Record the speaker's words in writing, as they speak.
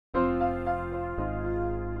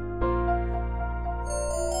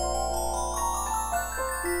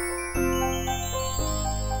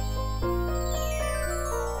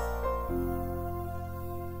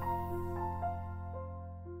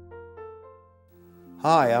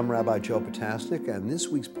Hi, I'm Rabbi Joseph Potasnik, and this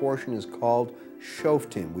week's portion is called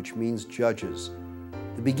Shoftim, which means judges.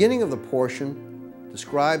 The beginning of the portion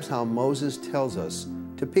describes how Moses tells us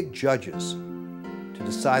to pick judges to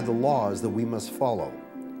decide the laws that we must follow.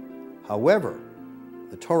 However,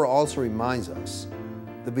 the Torah also reminds us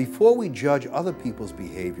that before we judge other people's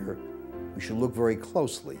behavior, we should look very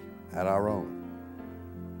closely at our own.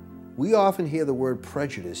 We often hear the word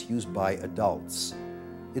prejudice used by adults.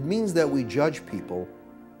 It means that we judge people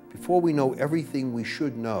before we know everything we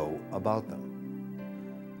should know about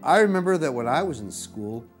them. I remember that when I was in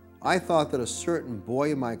school, I thought that a certain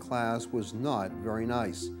boy in my class was not very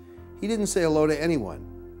nice. He didn't say hello to anyone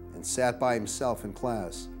and sat by himself in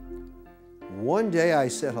class. One day I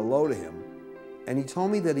said hello to him, and he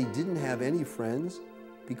told me that he didn't have any friends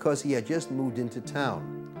because he had just moved into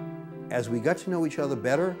town. As we got to know each other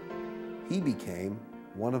better, he became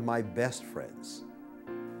one of my best friends.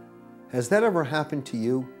 Has that ever happened to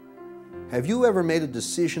you? Have you ever made a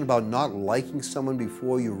decision about not liking someone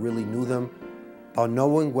before you really knew them? About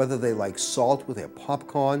knowing whether they like salt with their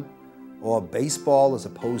popcorn, or baseball as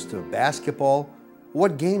opposed to basketball, or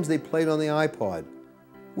what games they played on the iPod?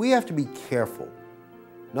 We have to be careful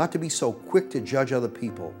not to be so quick to judge other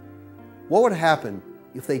people. What would happen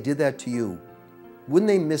if they did that to you? Wouldn't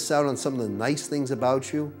they miss out on some of the nice things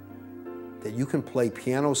about you? That you can play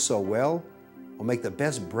piano so well, or make the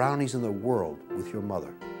best brownies in the world with your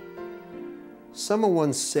mother. Someone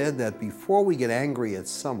once said that before we get angry at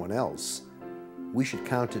someone else, we should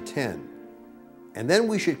count to 10. And then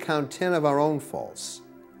we should count 10 of our own faults.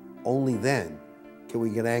 Only then can we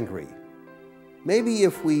get angry. Maybe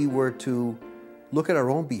if we were to look at our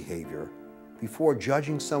own behavior before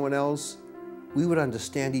judging someone else, we would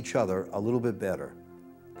understand each other a little bit better.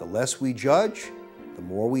 The less we judge, the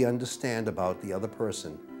more we understand about the other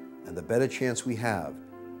person, and the better chance we have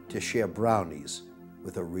to share brownies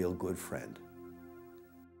with a real good friend.